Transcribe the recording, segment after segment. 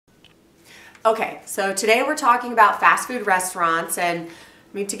Okay, so today we're talking about fast food restaurants, and I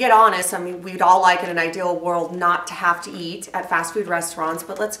mean, to get honest, I mean, we'd all like in an ideal world not to have to eat at fast food restaurants,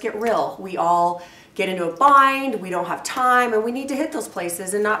 but let's get real. We all get into a bind, we don't have time, and we need to hit those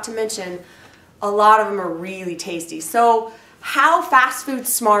places, and not to mention, a lot of them are really tasty. So how fast food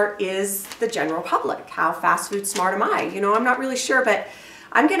smart is the general public? How fast food smart am I? You know, I'm not really sure, but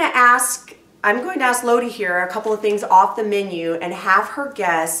I'm going to ask Lodi here a couple of things off the menu and have her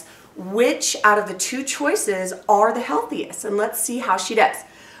guess which out of the two choices are the healthiest, and let's see how she does.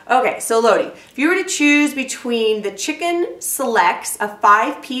 Okay, so Lodi, if you were to choose between the chicken selects, a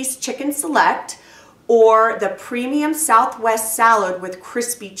 5-piece chicken select, or the premium Southwest salad with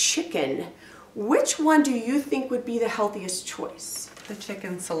crispy chicken, which one do you think would be the healthiest choice? The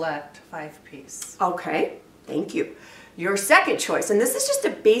chicken select 5-piece. Okay, thank you. Your second choice, and this is just a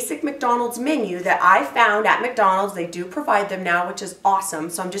basic McDonald's menu that I found at McDonald's. They do provide them now, which is awesome.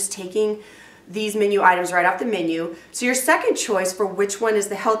 So I'm just taking these menu items right off the menu. So your second choice for which one is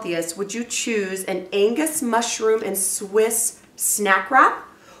the healthiest, would you choose an Angus mushroom and Swiss snack wrap,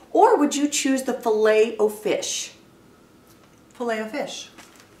 or would you choose the Filet-O-Fish? Filet-O-Fish.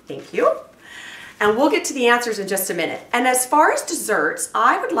 Thank you. And we'll get to the answers in just a minute. And as far as desserts,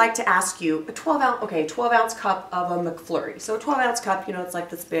 I would like to ask you a 12-ounce cup of a McFlurry. So a 12-ounce cup, you know, it's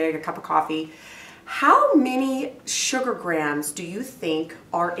like this big, a cup of coffee. How many sugar grams do you think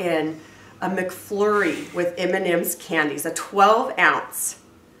are in a McFlurry with M&M's candies, a 12-ounce?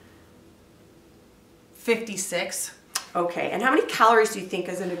 56. Okay, and how many calories do you think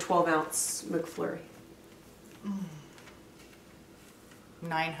is in a 12-ounce McFlurry?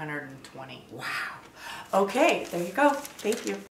 920. Wow. Okay, there you go. Thank you.